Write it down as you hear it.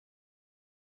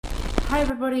Hi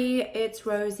everybody, it's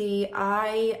Rosie.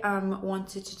 I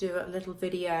wanted to do a little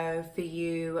video for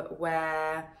you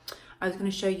where I was going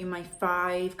to show you my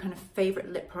 5 kind of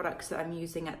favorite lip products that I'm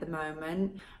using at the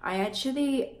moment. I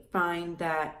actually find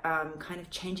that kind of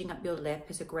changing up your lip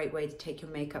is a great way to take your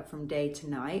makeup from day to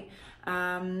night.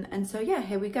 And so yeah,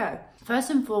 here we go. First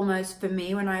and foremost for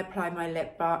me, when I apply my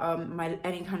lip balm,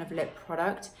 any kind of lip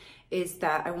product, is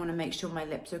that I want to make sure my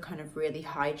lips are kind of really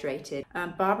hydrated.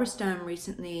 Barbara Sturm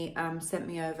recently sent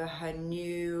me over her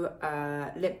new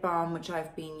lip balm, which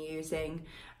I've been using.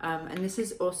 And this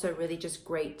is also really just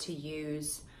great to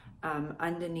use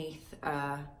underneath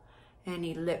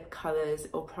any lip colors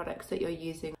or products that you're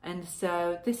using. And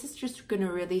so this is just going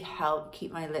to really help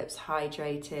keep my lips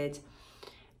hydrated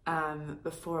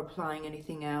before applying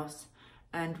anything else,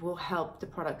 and will help the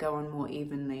product go on more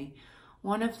evenly.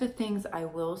 One of the things I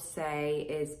will say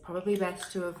is probably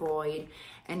best to avoid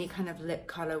any kind of lip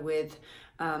color with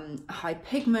high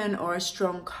pigment or a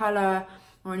strong color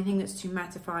or anything that's too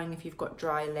mattifying if you've got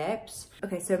dry lips.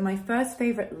 Okay, so my first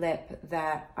favorite lip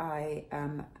that I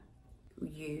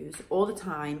use all the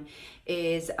time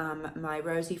is my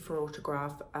Rosie for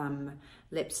Autograph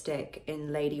lipstick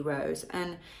in Lady Rose.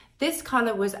 And this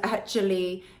color was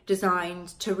actually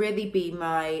designed to really be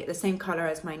the same color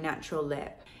as my natural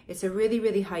lip. It's a really,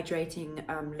 really hydrating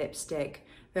lipstick,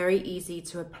 very easy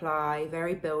to apply,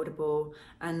 very buildable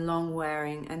and long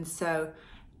wearing. And so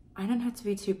I don't have to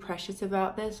be too precious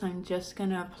about this. I'm just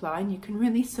gonna apply, and you can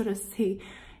really sort of see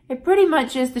it pretty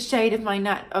much is the shade of my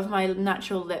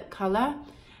natural lip color.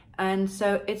 And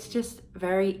so it's just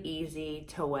very easy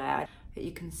to wear.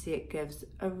 You can see it gives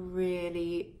a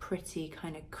really pretty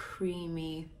kind of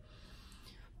creamy,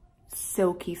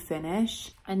 silky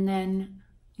finish. And then,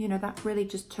 you know, that really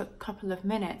just took a couple of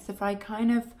minutes. If I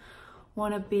kind of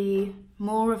want to be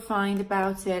more refined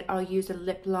about it, I'll use a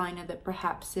lip liner that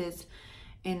perhaps is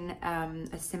in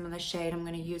a similar shade. I'm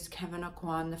going to use Kevyn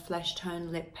Aucoin, the Flesh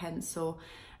Tone Lip Pencil,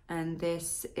 and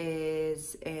this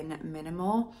is in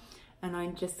Minimal. And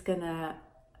I'm just going to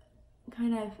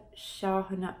kind of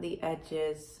sharpen up the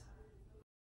edges.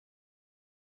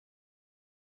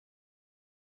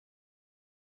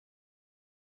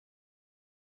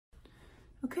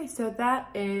 Okay, so that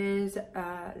is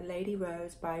Lady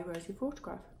Rose by Rosie for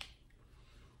Autograph.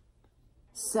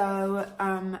 So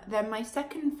then my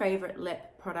second favorite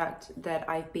lip product that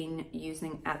I've been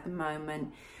using at the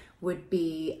moment would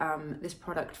be this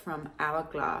product from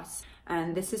Hourglass.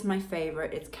 And this is my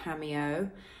favorite, it's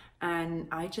Cameo. And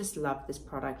I just love this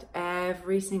product.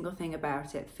 Every single thing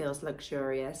about it feels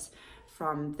luxurious,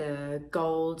 from the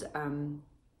gold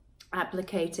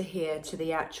applicator here to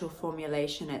the actual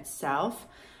formulation itself.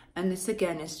 And this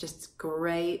again is just a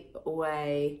great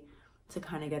way to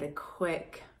kind of get a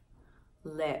quick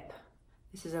lip.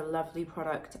 This is a lovely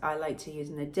product I like to use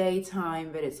in the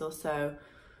daytime, but it's also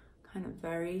kind of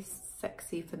very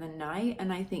sexy for the night,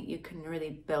 and I think you can really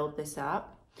build this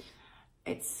up.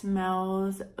 It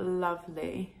smells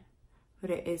lovely,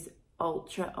 but it is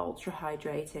ultra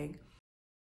hydrating.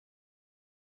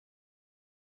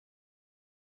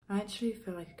 I actually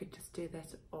feel like I could just do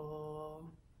this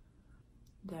all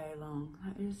day long.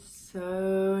 That is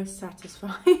so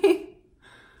satisfying.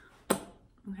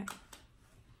 Okay.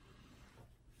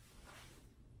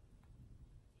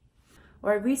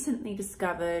 Or I recently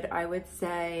discovered, I would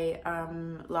say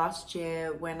last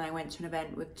year when I went to an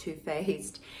event with Too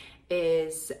Faced,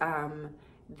 is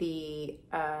the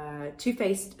Too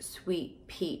Faced Sweet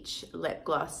Peach lip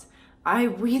gloss. I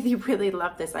really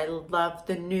love this. I love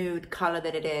the nude color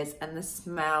that it is, and the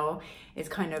smell is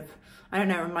kind of, I don't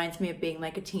know, it reminds me of being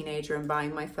like a teenager and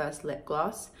buying my first lip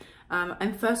gloss.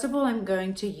 And first of all, I'm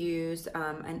going to use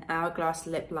an Hourglass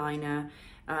lip liner.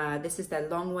 This is their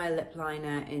long wear lip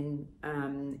liner in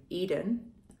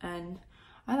Eden. And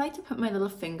I like to put my little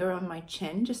finger on my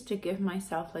chin just to give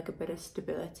myself like a bit of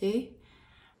stability.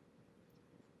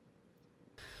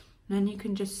 And then you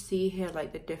can just see here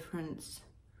like the difference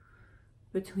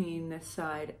between this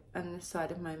side and this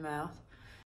side of my mouth.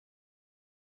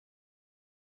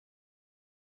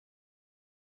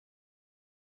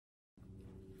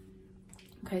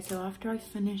 Okay, so after I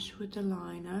finish with the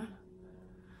liner,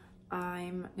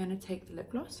 I'm gonna take the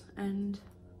lip gloss, and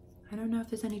I don't know if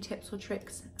there's any tips or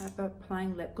tricks about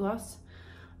applying lip gloss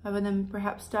other than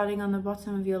perhaps starting on the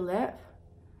bottom of your lip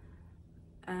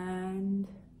and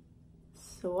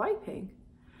swiping.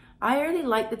 I really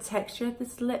like the texture of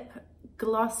this lip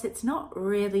gloss. It's not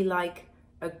really like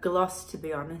a gloss, to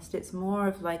be honest. It's more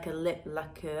of like a lip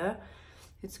lacquer.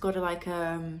 It's got like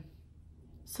a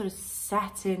sort of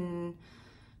satin,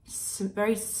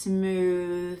 very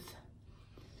smooth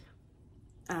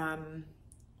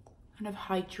kind of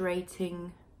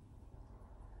hydrating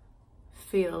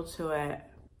feel to it.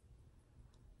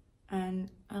 And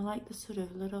I like the sort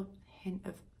of little hint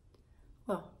of,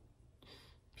 well,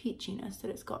 peachiness that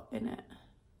it's got in it,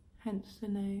 hence the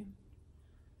name.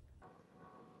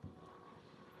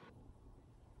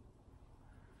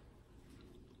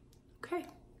 Okay,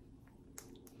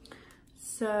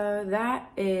 so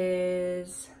that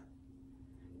is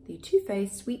the Too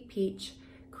Faced Sweet Peach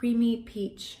Creamy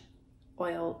Peach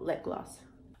Oil Lip Gloss.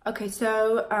 Okay,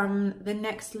 so the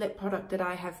next lip product that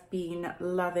I have been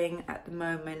loving at the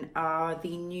moment are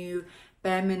the new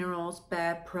bareMinerals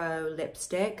Bare Pro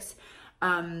lipsticks.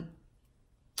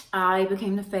 I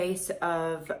became the face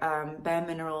of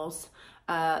bareMinerals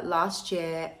last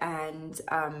year, and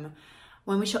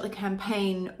when we shot the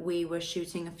campaign, we were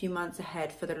shooting a few months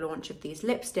ahead for the launch of these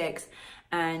lipsticks,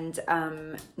 and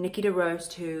Nikki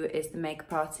DeRoast, who is the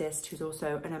makeup artist, who's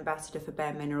also an ambassador for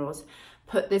bareMinerals,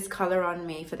 put this color on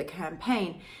me for the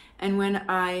campaign. And when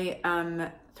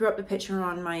I threw up the picture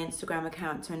on my Instagram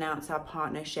account to announce our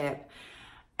partnership,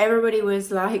 everybody was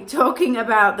like talking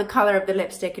about the color of the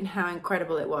lipstick and how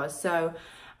incredible it was. So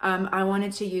I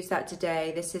wanted to use that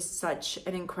today. This is such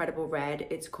an incredible red.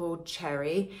 It's called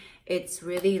Cherry. It's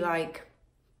really like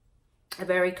a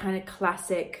very kind of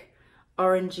classic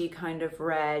orangey kind of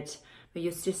red, but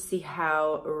you'll just see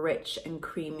how rich and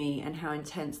creamy and how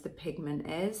intense the pigment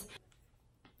is.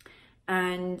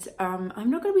 And I'm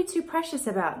not going to be too precious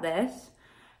about this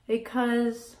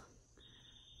because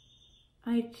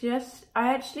I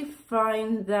actually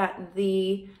find that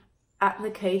the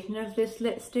application of this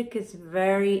lipstick is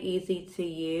very easy to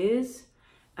use,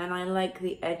 and I like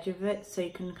the edge of it, so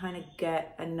you can kind of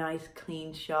get a nice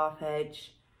clean sharp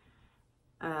edge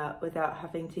without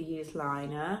having to use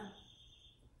liner.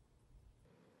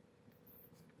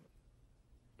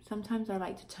 Sometimes I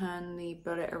like to turn the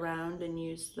bullet around and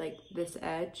use like this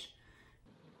edge.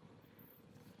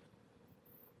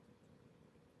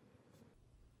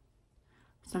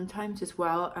 Sometimes as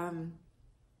well,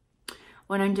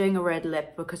 when I'm doing a red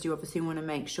lip, because you obviously want to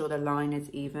make sure the line is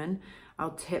even,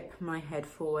 I'll tip my head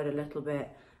forward a little bit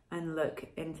and look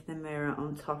into the mirror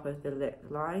on top of the lip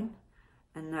line.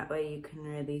 And that way you can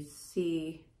really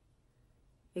see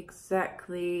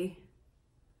exactly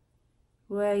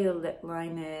where your lip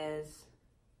line is.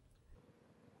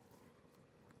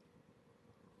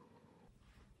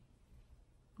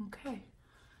 Okay,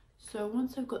 so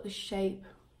once I've got the shape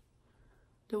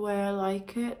the way I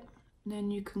like it, then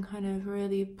you can kind of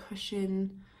really push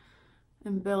in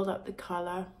and build up the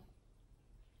color.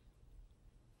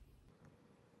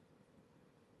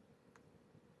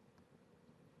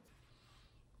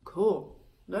 Cool,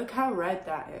 look how red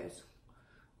that is.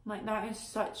 Like, that is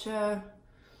such a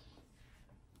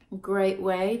great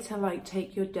way to like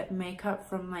take your makeup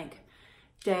from like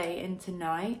day into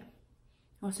night.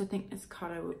 I also think this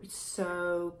color would be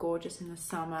so gorgeous in the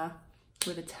summer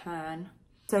with a tan.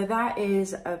 So that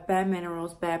is a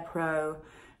bareMinerals Bare Pro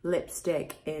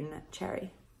lipstick in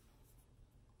Cherry.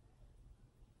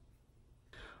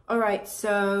 All right,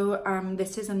 so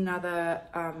this is another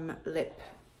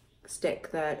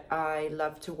lipstick that I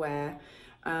love to wear,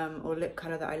 or lip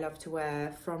color that I love to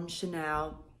wear, from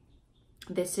Chanel.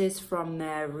 This is from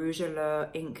their Rouge Allure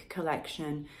Ink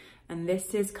collection, and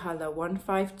this is color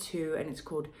 152, and it's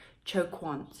called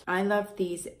Choquant. I love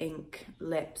these ink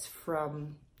lips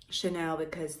from Chanel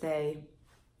because I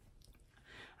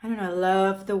don't know, I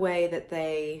love the way that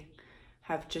they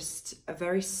have just a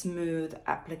very smooth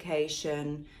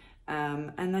application,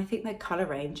 and I think their color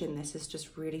range in this is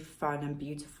just really fun and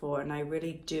beautiful, and I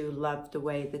really do love the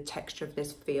way the texture of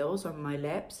this feels on my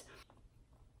lips.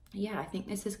 Yeah, I think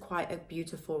this is quite a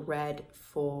beautiful red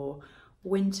for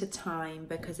winter time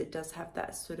because it does have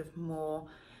that sort of more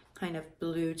kind of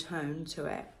blue tone to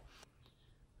it.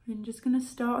 I'm just going to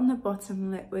start on the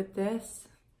bottom lip with this.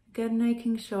 Again,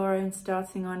 making sure I'm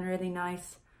starting on really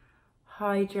nice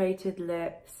hydrated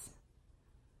lips.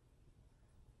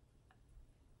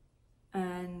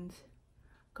 And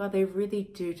God, they really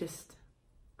do just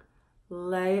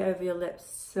lay over your lips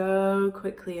so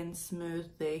quickly and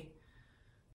smoothly.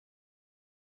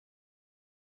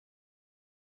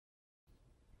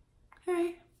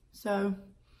 Okay, so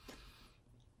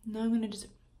now I'm going to just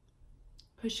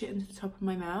push it into the top of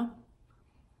my mouth.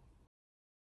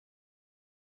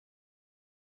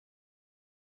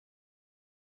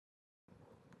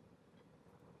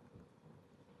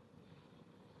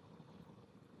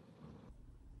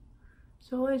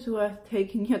 It's always worth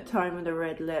taking your time with a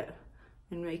red lip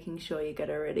and making sure you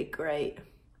get a really great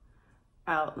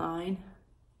outline.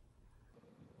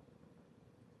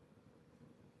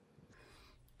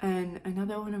 And And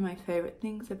another one of my favorite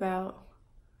things about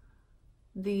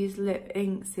these lip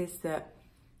inks is that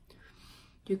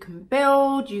you can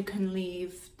build, you can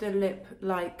leave the lip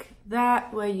like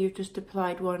that where you've just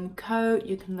applied one coat,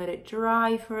 you can let it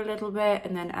dry for a little bit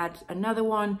and then add another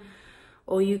one,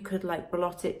 or you could like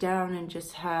blot it down and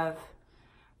just have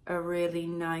a really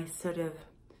nice sort of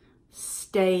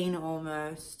stain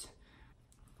almost.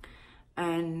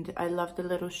 And I love the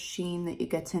little sheen that you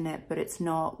get in it, but it's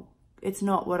not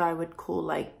what I would call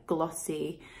like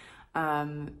glossy,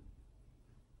 and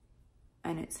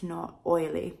it's not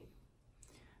oily.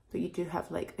 But you do have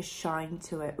like a shine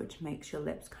to it, which makes your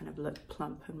lips kind of look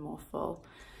plump and more full.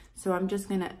 So I'm just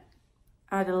gonna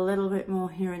add a little bit more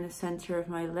here in the center of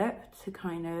my lip to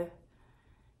kind of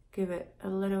give it a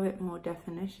little bit more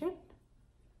definition.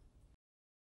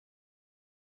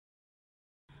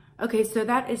 Okay, so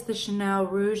that is the Chanel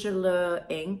Rouge Allure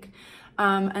ink.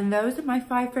 And those are my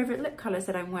 5 favorite lip colors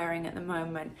that I'm wearing at the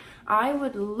moment. I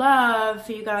would love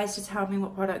for you guys to tell me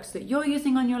what products that you're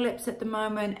using on your lips at the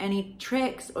moment, any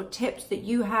tricks or tips that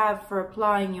you have for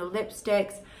applying your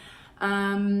lipsticks.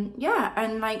 Yeah,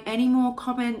 and like any more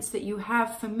comments that you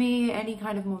have for me, any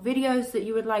kind of more videos that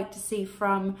you would like to see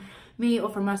from me or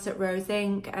from us at Rose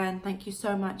Ink. And thank you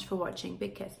so much for watching.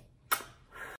 Big kiss.